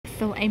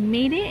so I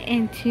made it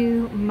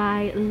into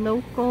my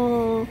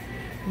local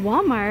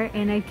Walmart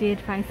and I did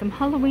find some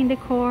Halloween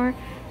decor.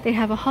 They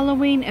have a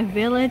Halloween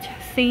village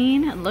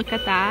scene. Look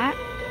at that.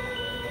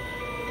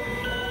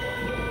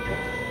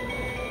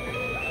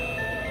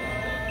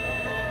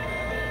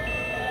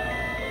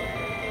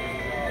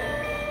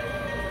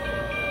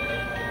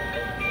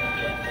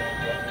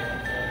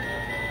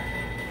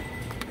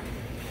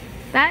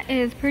 That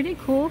is pretty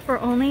cool for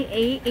only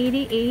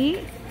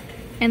 $8.88.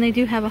 And they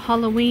do have a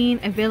Halloween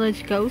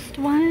village ghost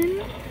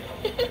one.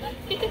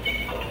 Trick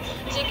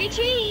or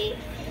treat.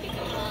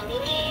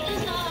 Halloween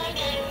is hard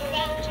and we're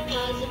about to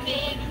cause a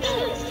big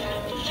fuss.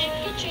 Time to trick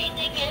or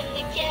treating and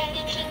the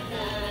candy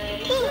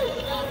tonight.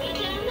 Up and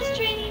down the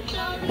street,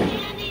 all the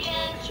candy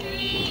and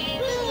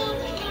treats.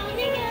 Something's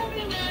running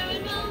everywhere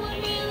and no one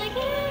really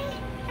cares.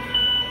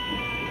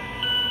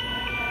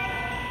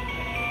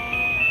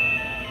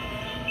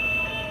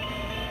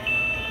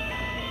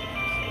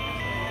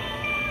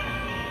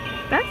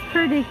 That's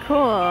pretty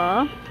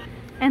cool.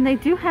 And they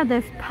do have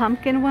this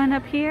pumpkin one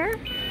up here.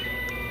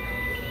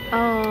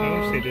 Oh. I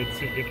wish they did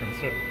some different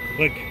stuff.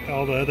 Look,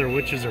 all the other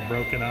witches are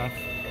broken off.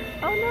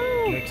 Oh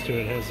no. Next to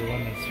it has the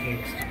one that's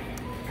fixed.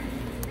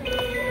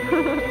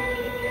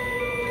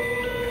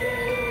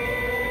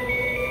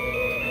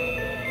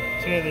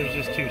 So yeah, there's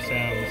just two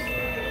sounds.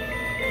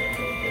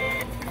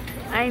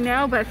 I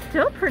know, but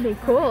still pretty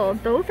cool.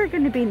 Those are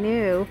going to be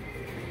new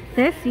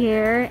this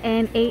year.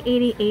 And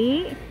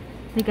 $8.88.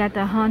 They got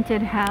the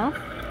haunted house.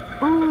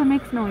 Oh, it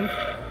makes noise.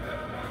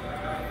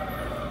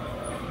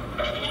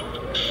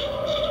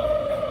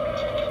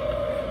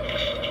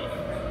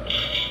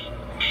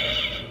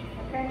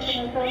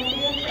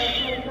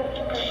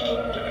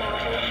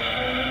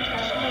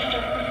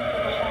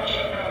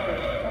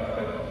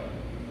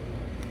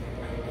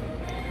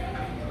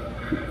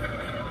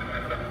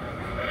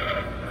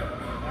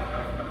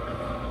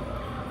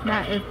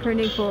 That is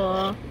pretty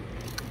cool.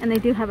 And they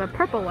do have a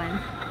purple one.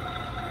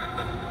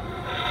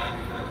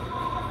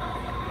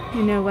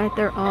 You know what?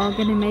 They're all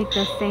gonna make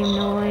the same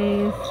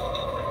noise.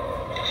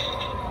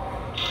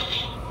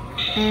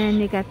 And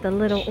you got the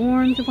little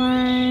orange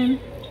one.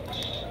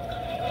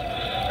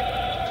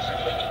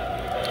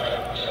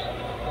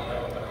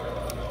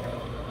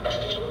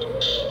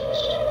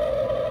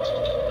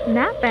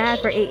 Not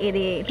bad for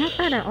 $8.88. Not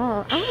bad at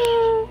all.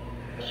 Oh,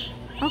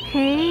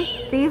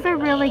 okay. These are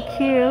really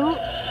cute.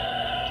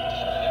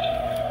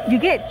 You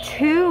get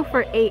two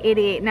for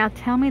 $8.88. Now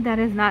tell me that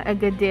is not a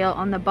good deal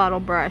on the bottle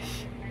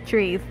brush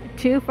trees.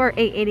 Two for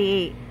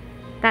 $8.88.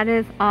 That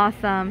is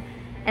awesome.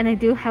 And I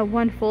do have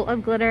one full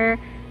of glitter.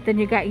 Then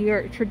you got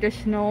your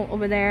traditional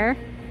over there.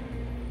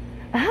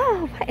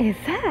 Oh, what is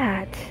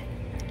that?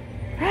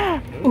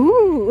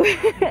 Ooh.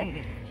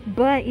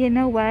 But you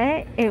know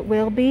what? It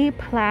will be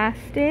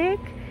plastic.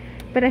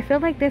 But I feel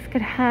like this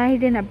could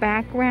hide in a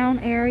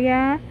background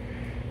area.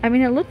 I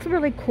mean, it looks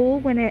really cool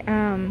when it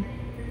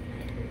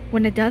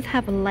does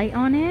have a light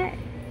on it.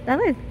 That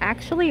is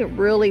actually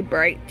really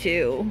bright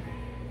too.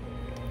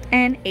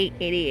 And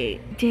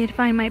 $8.88. Did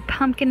find my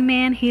pumpkin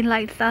man. He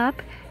lights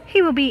up.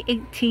 He will be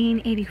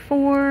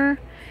 $18.84.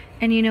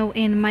 And you know,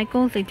 in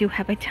Michael's they do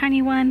have a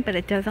tiny one, but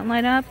it doesn't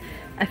light up.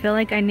 I feel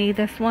like I need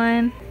this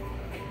one.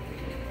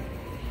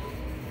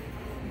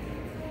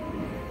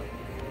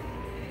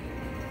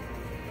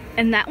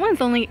 And that one's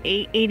only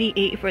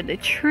 $8.88 for the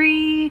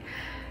tree.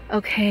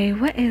 Okay,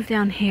 what is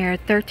down here?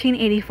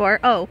 $13.84.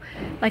 Oh,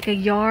 like a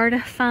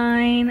yard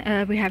sign.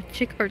 We have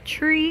trick or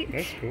treat.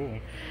 That's cool.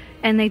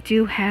 And they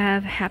do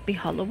have Happy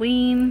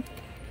Halloween.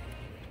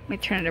 Let me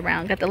turn it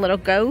around. Got the little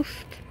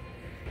ghost.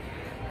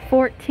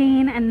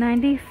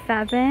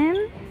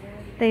 $14.97.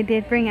 They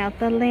did bring out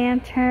the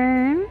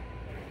lantern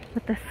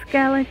with the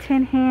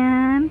skeleton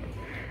hand.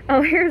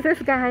 Oh, here's this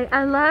guy.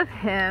 I love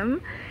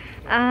him.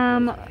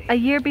 A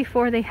year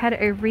before they had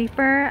a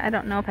reaper. I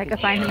don't know if I could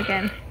find him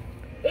again.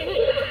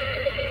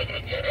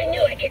 I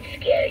knew I could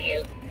scare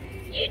you.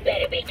 You'd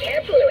better be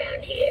careful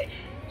around here.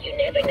 You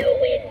never know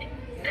when.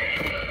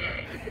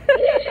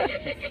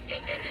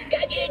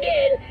 Got you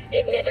again.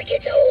 It never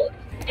gets old.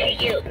 Hey,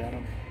 you.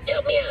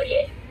 Help me out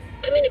here.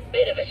 I'm in a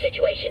bit of a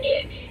situation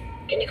here.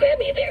 Can you grab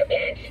me a pair of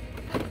pants?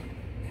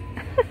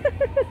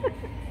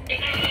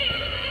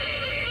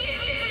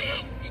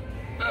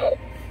 Oh,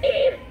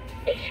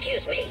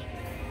 excuse me.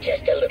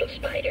 Just a little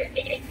spider.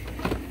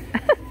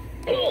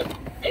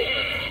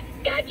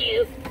 Got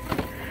you.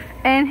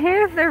 And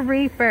here's the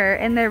Reaper,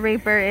 and the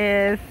Reaper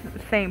is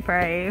same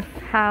price.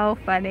 How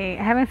funny.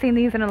 I haven't seen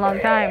these in a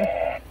long time.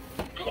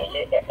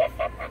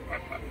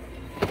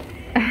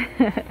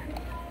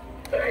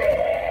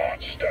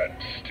 Stand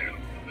still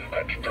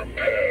and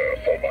prepare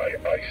for my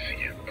icy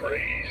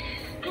embrace.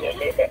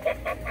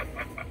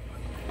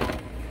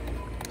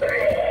 For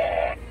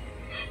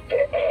I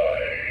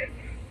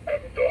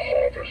am the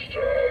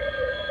harvester.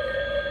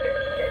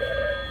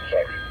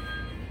 Sorry,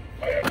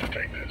 I have to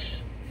take this.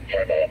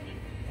 Hi, Mom.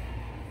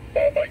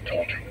 Mom, I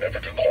told you never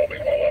to call me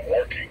while I'm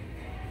working.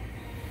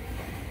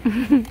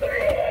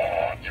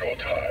 Your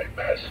time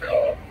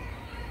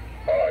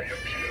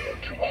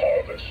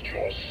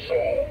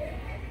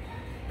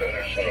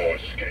no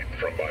escape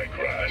from my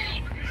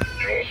grasp.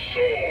 Your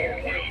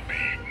soul will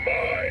be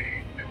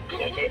mine.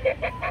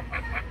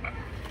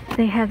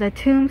 They have the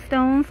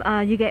tombstones.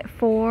 You get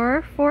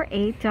 4 for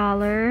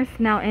 $8.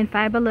 Now in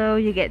Five Below,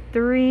 you get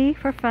 3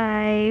 for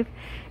 $5,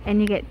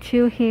 and you get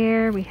 2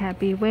 here. We have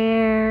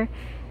Beware.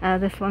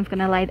 This one's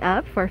gonna light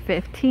up for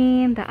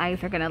 $15. The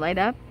eyes are gonna light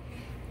up.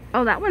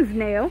 Oh, that one's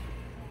new.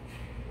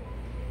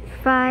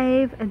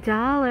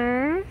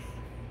 $5.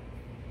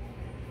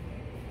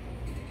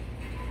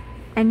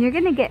 And you're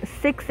gonna get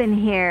 6 in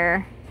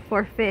here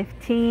for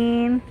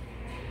 $15.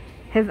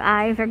 His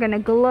eyes are gonna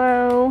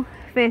glow.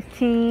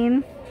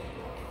 $15.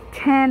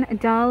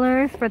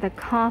 $10 for the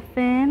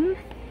coffin.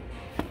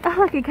 Oh,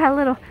 look, he got a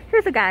little.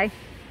 Here's a guy.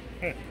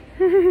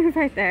 He's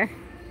right there.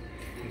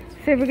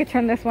 See if we could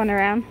turn this one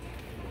around.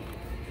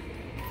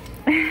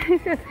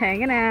 He's just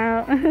hanging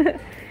out.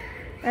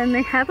 And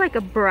they have like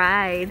a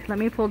bride. Let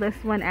me pull this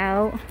one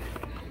out.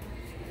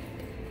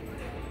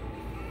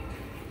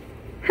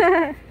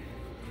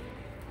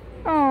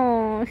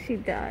 Oh, she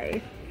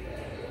died.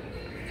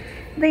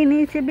 They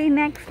need to be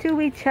next to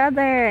each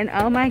other. And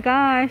oh my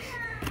gosh,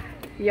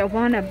 you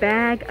want a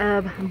bag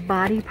of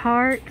body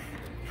parts?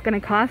 It's gonna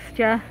cost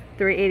you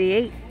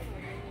 $3.88.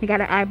 You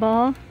got an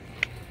eyeball,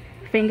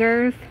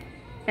 fingers,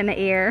 and an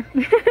ear.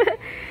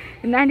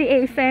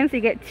 98 cents. You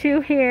get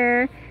 2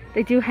 here.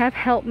 They do have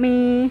Help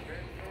Me.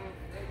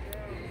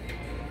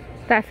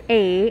 That's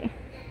 8.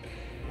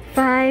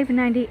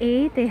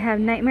 $5.98. They have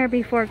Nightmare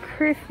Before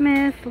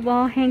Christmas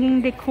wall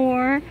hanging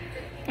decor,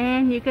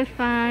 and you could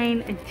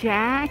find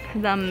Jack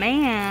the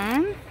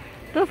Man.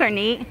 Those are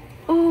neat.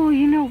 Oh,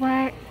 you know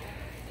what?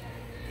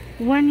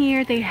 One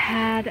year they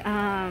had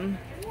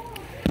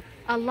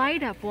a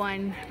light up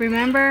one.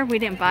 Remember, we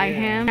didn't buy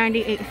him.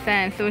 98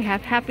 cents. So we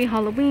have Happy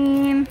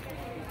Halloween.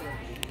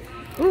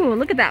 Ooh,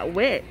 look at that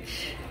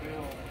witch.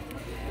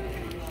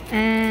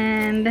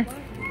 And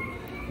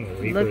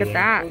look at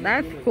that.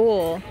 That's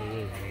cool.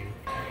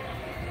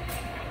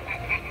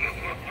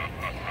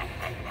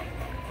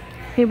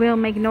 He will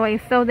make noise.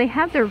 So they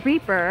have the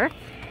Reaper.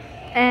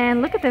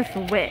 And look at this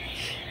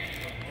witch.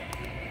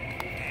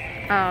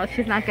 Oh,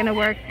 she's not gonna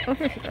work. Oh,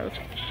 here she goes.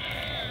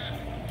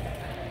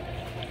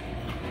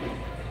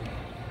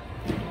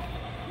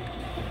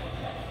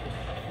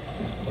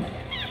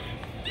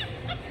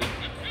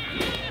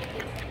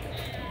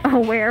 A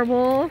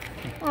werewolf.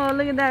 Oh,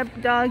 look at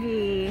that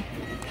doggy.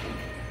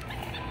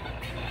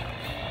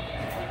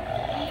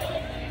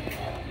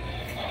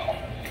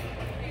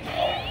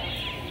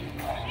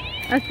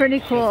 That's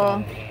pretty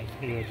cool.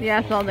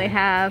 Yeah, that's all they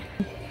have.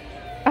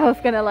 Oh, it's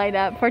gonna light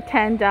up for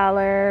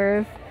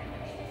 $10.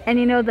 And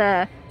you know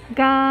the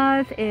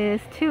gauze is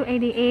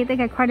 $2.88. They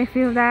got quite a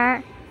few of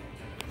that.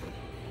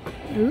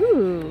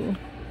 Ooh.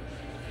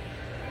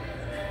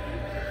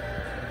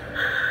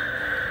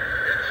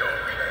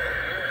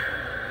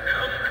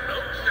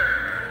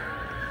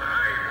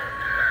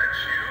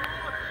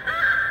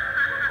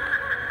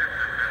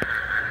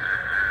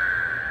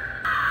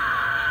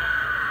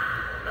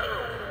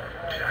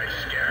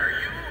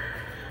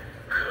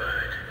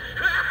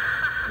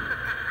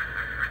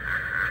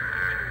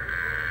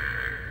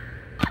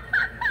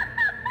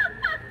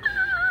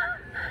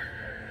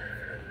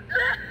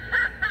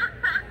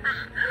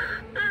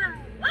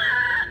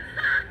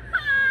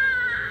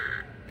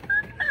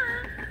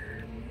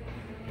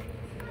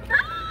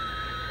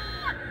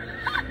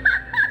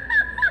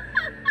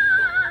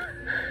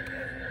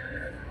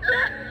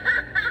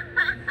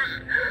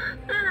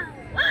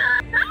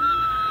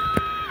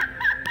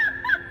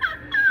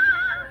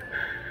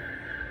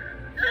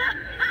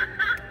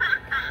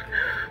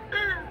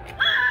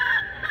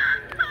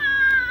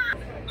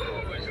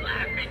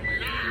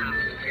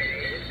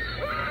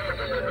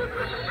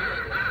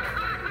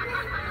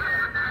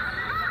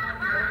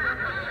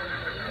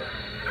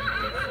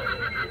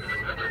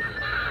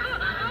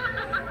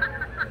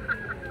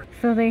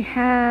 So they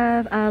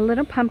have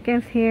little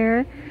pumpkins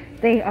here.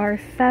 They are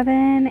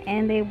 7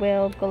 and they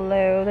will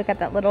glow. They got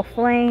that little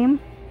flame,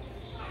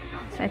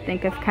 which I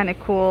think is kind of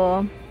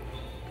cool.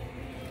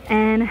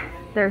 And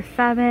they're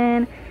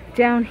 7.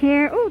 Down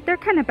here, oh, they're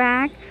kind of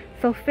back.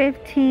 So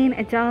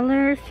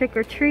 $15 trick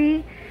or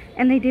treat.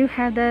 And they do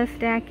have the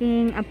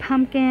stacking of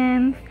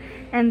pumpkins.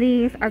 And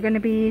these are going to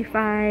be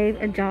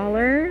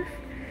 $5.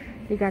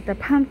 You got the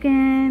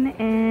pumpkin,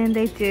 and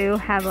they do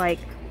have like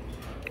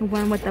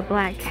one with the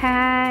black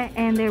cat,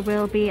 and there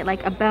will be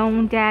like a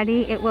bone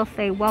daddy. It will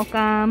say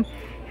welcome.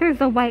 Here's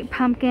the white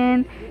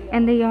pumpkin,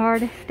 and the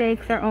yard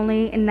stakes are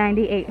only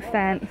 98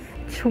 cents.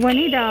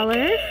 $20.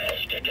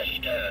 To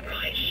disturb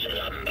my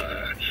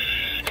slumber.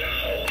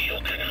 Now you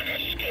cannot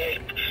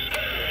escape.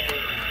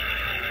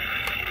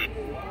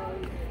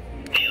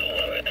 You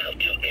are about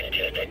to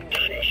enter the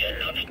dungeon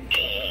of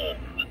doom.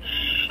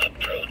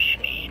 Approach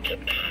me to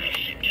pass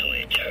into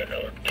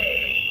eternal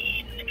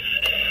pain.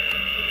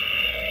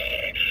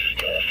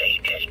 Your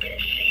fate has been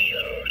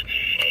sealed.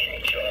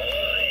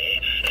 Enjoy.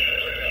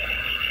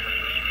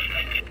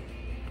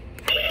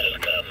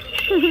 Welcome.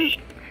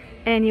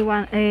 And you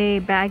want a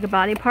bag of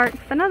body parts?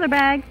 Another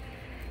bag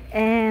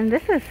And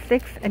this is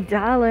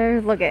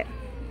 $6. Look at,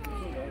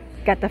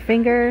 got the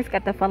fingers,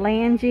 got the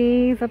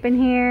phalanges up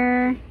in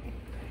here.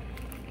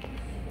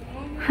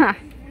 Huh.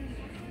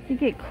 You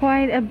get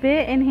quite a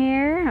bit in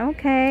here.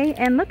 Okay.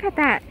 And look at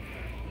that.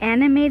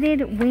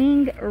 Animated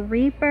wing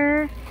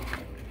reaper.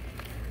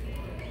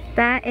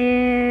 That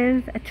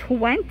is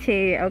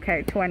 20.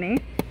 Okay, 20.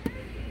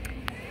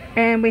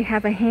 And we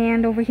have a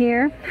hand over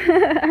here.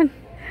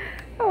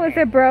 Oh, is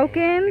it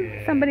broken?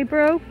 Yeah. Somebody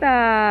broke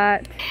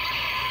that.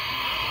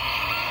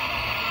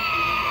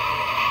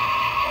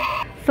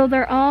 So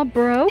they're all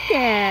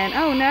broken.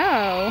 Oh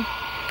no.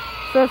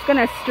 So it's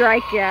gonna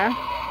strike you.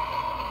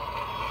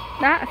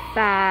 That's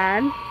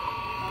sad.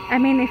 I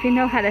mean, if you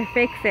know how to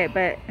fix it,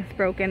 but it's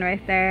broken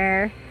right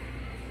there.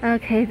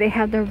 Okay, they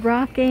have the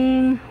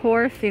rocking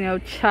horse, you know,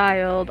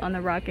 child on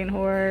the rocking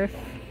horse.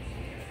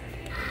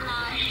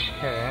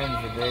 Her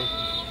arms are broke.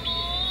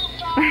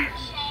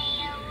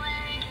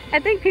 I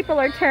think people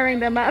are tearing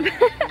them up.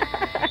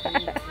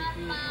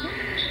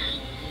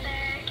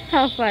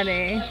 How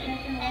funny.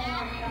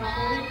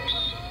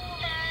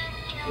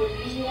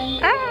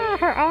 Ah,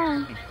 her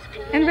arm.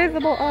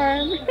 Invisible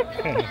arm.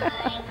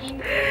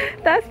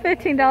 That's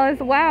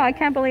 $15. Wow, I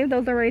can't believe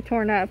those are already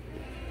torn up.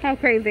 How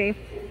crazy.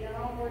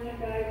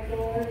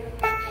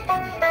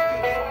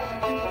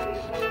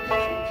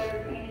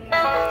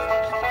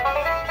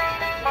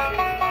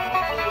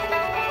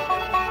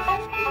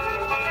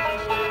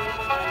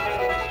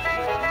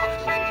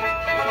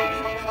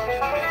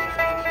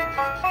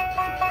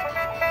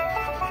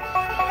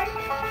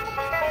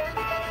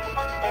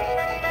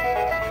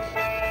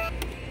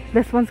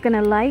 This one's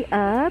gonna light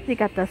up. You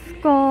got the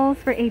skulls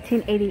for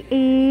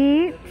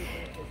 $18.88.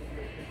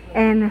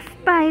 And the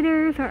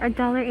spiders are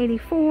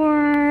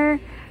 $1.84.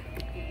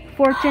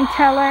 Fortune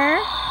teller.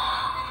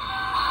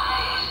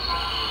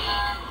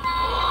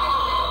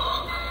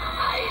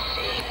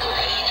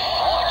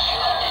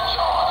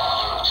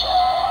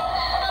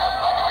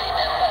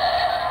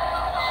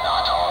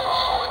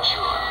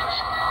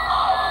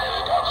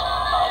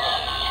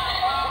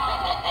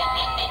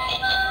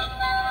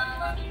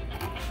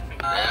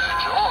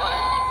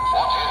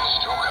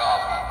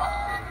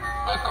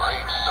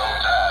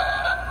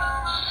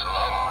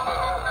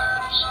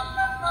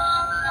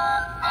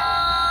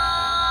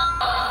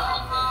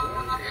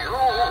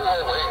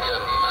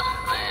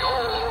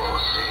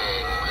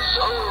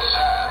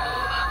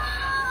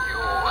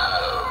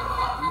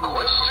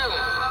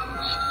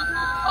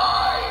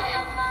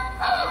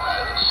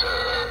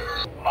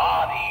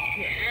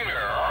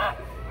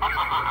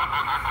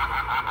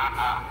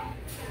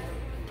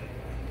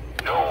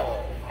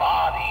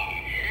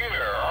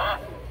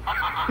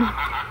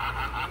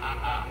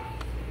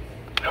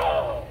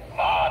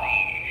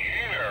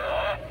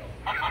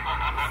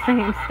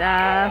 Same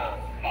stuff.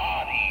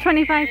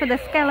 $25 for the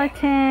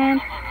skeleton.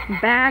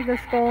 Bag of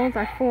skulls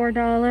are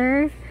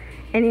 $4.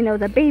 And you know,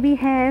 the baby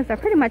heads are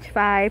pretty much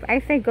 $5. I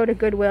say go to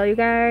Goodwill, you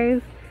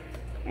guys,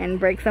 and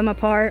break some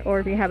apart.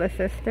 Or if you have a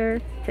sister,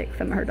 take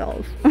some of her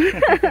dolls.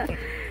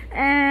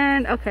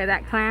 And okay,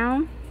 that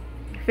clown,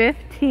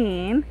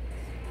 $15.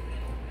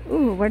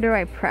 Ooh, where do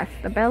I press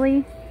the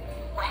belly?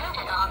 Where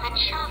did all the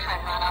children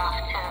run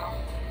off to?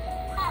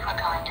 We're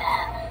going to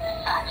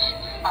have such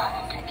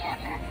fun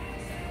together.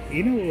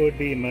 You know what would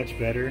be much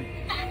better? Is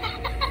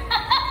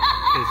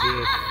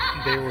if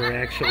they were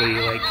actually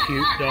like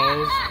cute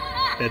dolls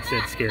that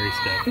said scary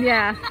stuff.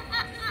 Yeah.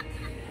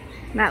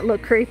 Not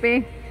look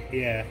creepy.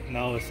 Yeah, and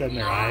all of a sudden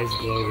their eyes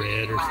glow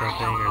red or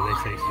something, or they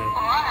say stuff. Or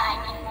I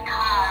can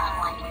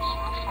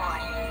come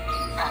like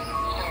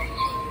from here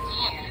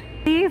to here.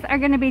 These are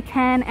going to be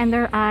 10 and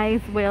their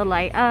eyes will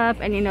light up.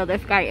 And you know,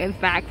 this guy is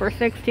back for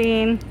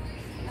 16.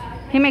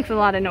 He makes a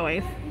lot of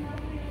noise.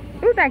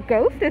 Ooh, that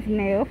ghost is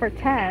new for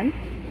 10.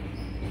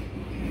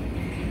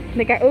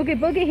 They got Oogie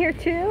Boogie here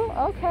too.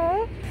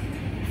 Okay.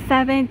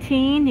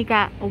 17. You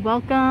got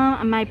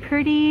welcome my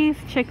pretties,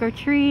 trick or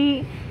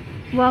treat,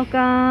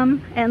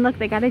 welcome. And look,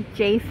 they got a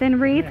Jason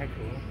wreath. Yeah,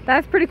 cool.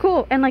 That's pretty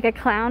cool. And like a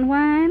clown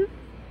one.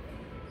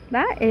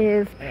 That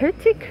is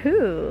pretty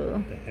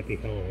cool. The happy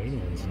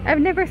Halloween ones. I've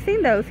never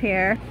seen those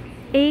here.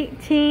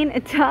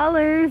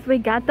 $18. We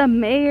got the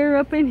mayor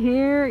up in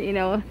here. You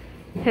know,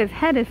 his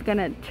head is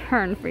gonna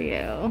turn for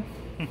you.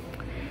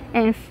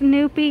 And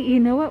Snoopy,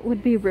 you know what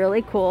would be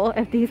really cool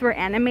if these were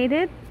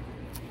animated?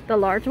 The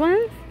large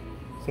ones.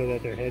 So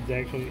that their heads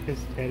actually, his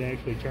head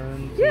actually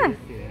turns. Yeah.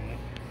 Yeah.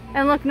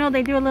 And look, no,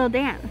 they do a little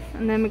dance.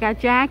 And then we got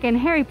Jack and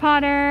Harry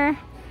Potter.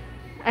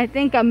 I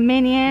think a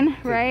minion,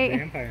 It's a right?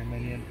 vampire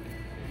minion.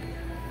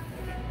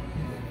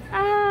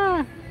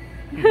 Ah.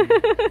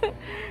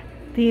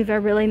 These are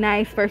really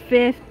nice for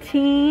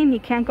 15. You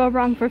can't go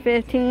wrong for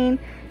 15.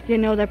 You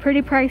know, they're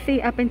pretty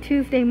pricey up in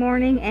Tuesday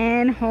morning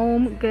and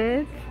home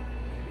goods.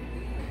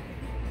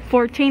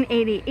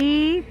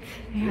 $14.88.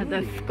 You have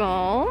the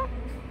skull.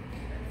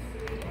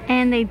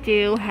 And they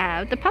do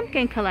have the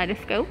pumpkin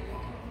kaleidoscope.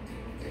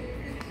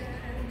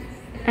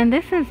 And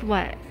this is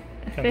what?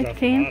 Comes off the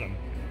 15? bottom.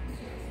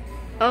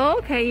 Oh,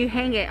 okay, you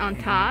hang it on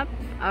top.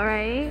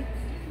 Alright.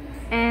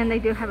 And they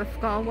do have a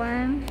skull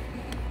one.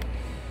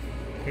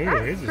 Ooh,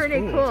 That's this is pretty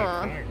cool. cool. It's a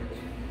fire.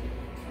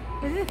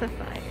 It is a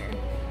fire.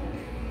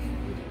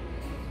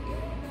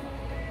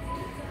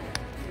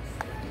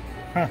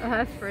 Huh. Oh,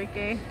 that's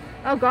freaky.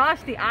 Oh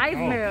gosh, the eyes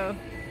Oh. move.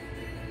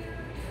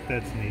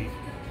 That's neat.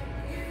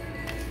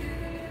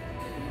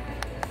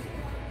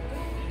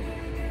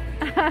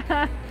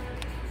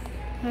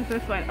 What's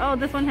this one? Oh,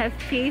 this one has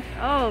teeth.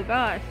 Oh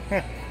gosh.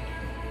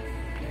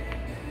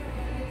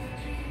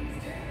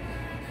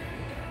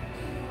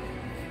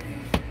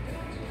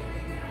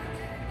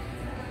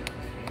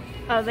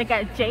 Oh, they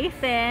got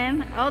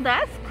Jason. Oh,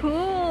 that's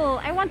cool.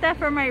 I want that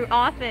for my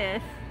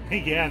office.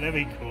 Yeah, that'd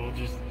be cool.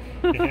 Just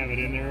to have it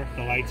in there.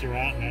 The lights are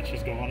out and that's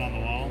just going on the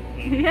wall.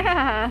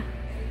 Yeah.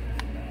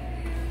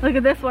 Look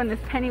at this one.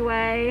 It's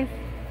Pennywise.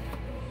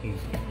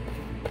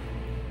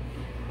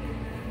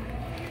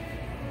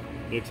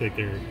 Looks like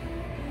they're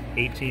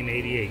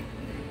 1888.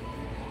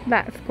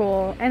 That's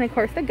cool. And of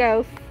course the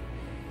ghost.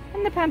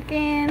 And the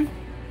pumpkin.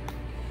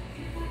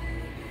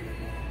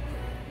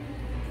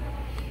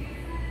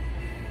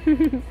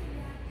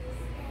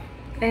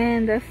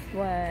 And this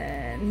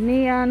one.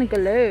 Neon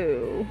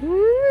glow.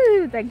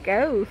 Woo! The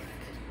ghost.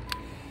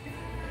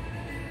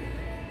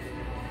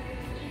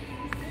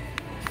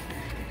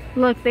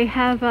 Look, they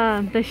have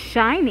The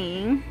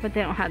Shining, but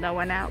they don't have that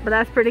one out. But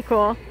that's pretty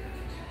cool.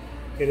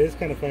 It is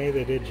kind of funny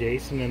they did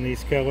Jason in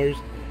these colors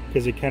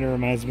because it kind of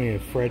reminds me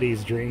of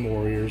Freddy's Dream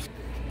Warriors.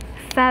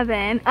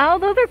 7. Oh,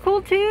 those are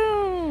cool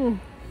too.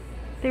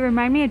 They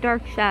remind me of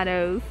Dark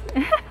Shadows.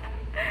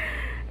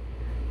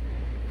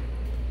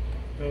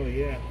 Oh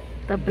yeah.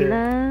 The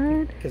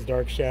blood. Because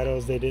Dark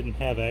Shadows, they didn't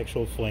have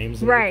actual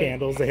flames in Right. their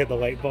candles. They had the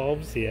light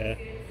bulbs. Yeah.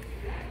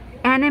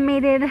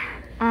 Animated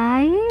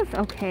eyes.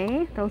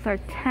 Okay, those are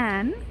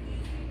 10.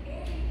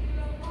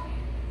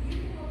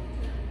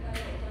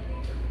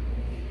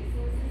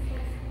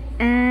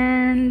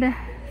 And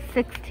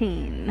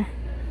 16.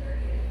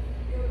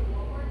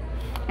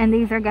 And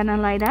these are gonna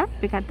light up.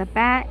 We got the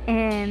bat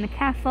and the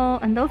castle,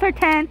 and those are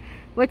 10,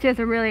 which is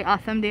a really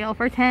awesome deal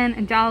for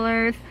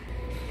 $10.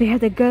 They have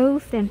the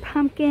ghost and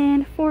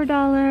pumpkin,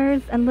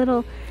 $4, and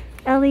little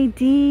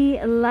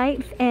LED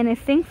lights, and it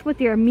syncs with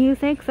your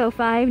music, so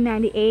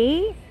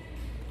 $5.98.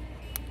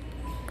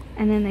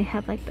 And then they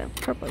have like the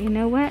purple. You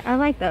know what? I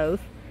like those.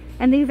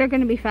 And these are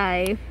gonna be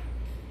 $5.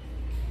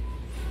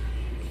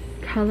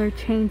 Color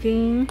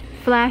changing,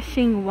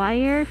 flashing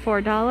wire,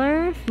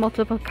 $4.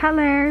 Multiple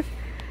colors.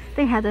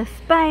 They have the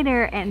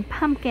spider and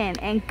pumpkin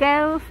and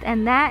ghost,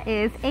 and that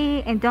is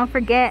 $8. And don't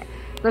forget,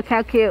 look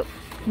how cute.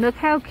 Look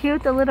how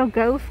cute the little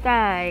ghost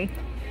guy.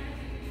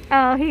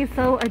 Oh, he's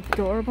so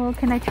adorable.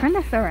 Can I turn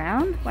this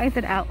around? Why is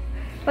it out?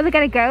 Oh, they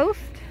got a ghost.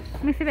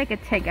 Let me see if I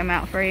could take him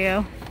out for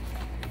you.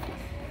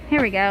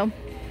 Here we go.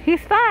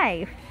 He's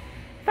 $5.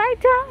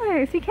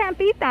 $5. You can't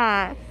beat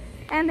that.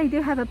 And they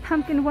do have a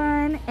pumpkin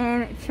one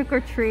and trick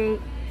or treat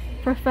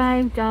for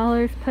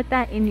 $5. Put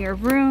that in your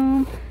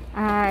room.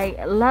 I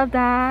love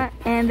that.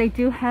 And they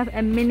do have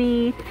a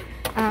mini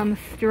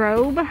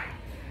strobe,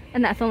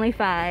 and that's only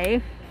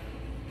 $5.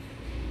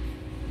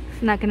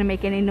 It's not gonna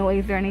make any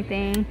noise or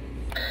anything.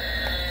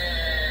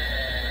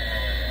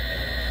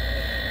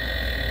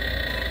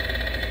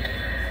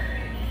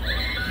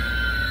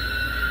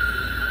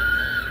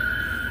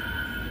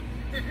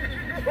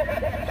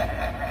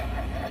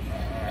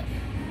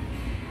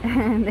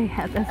 And they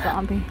have the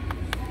zombie.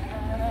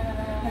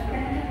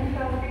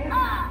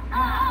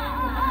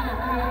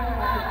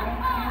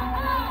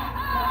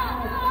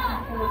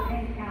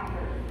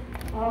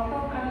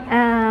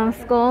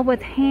 Skull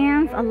with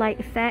hands, a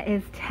light set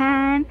is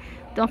 10.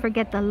 Don't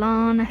forget the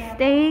lawn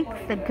stakes,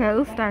 the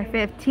ghosts are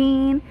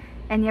 15.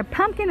 And your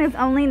pumpkin is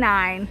only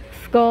 9.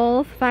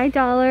 Skulls,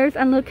 $5.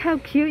 And look how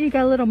cute, you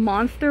got a little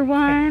monster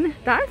one.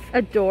 That's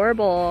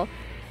adorable.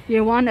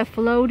 You want a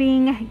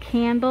floating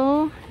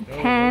candle,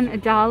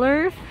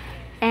 $10.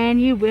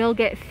 And you will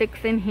get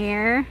 6 in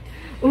here.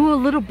 Ooh, a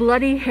little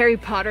bloody Harry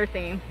Potter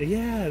theme.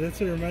 Yeah, that's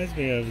what it reminds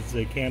me of. It's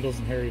the candles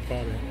in Harry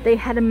Potter. They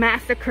had a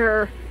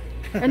massacre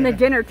in the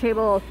dinner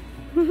table.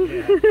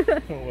 Yeah.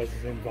 What was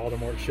his name?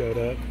 Voldemort showed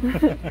up.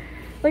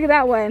 Look at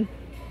that one.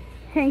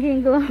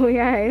 Hanging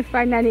glowy eyes,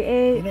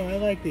 $5.98. You know, I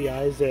like the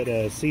eyes at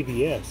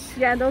CVS.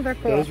 Yeah, those are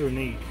cool. Those were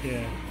neat,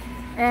 yeah.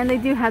 And they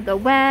do have the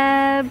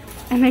web,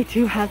 and they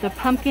do have the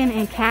pumpkin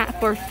and cat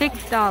for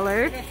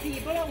 $6.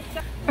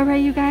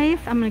 Alright, you guys,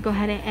 I'm gonna go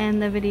ahead and end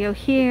the video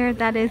here.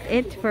 That is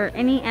it for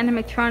any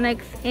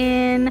animatronics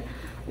in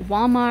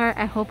Walmart.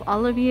 I hope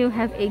all of you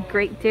have a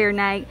great day or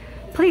night.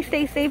 Please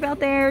stay safe out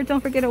there.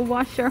 Don't forget to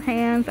wash your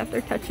hands after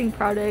touching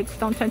products.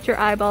 Don't touch your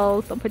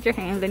eyeballs. Don't put your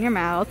hands in your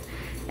mouth.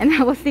 And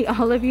I will see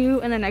all of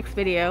you in the next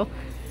video.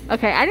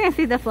 Okay, I didn't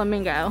see the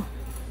flamingo.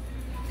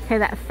 Okay,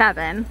 that's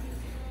 7.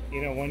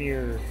 You know, one of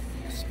your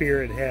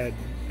spirit had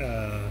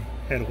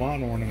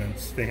lawn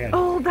ornaments. They had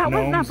Oh, that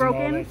one's not gnomes and all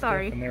broken. that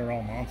Sorry. stuff, and they were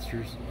all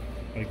monsters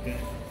like that.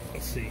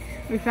 Let's see.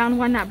 We found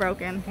one not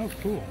broken. Oh,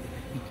 cool.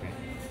 Okay.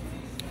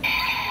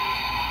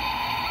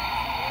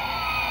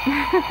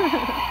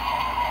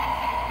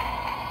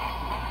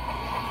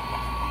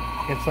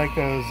 It's like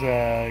those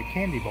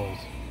candy bowls.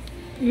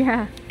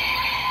 Yeah.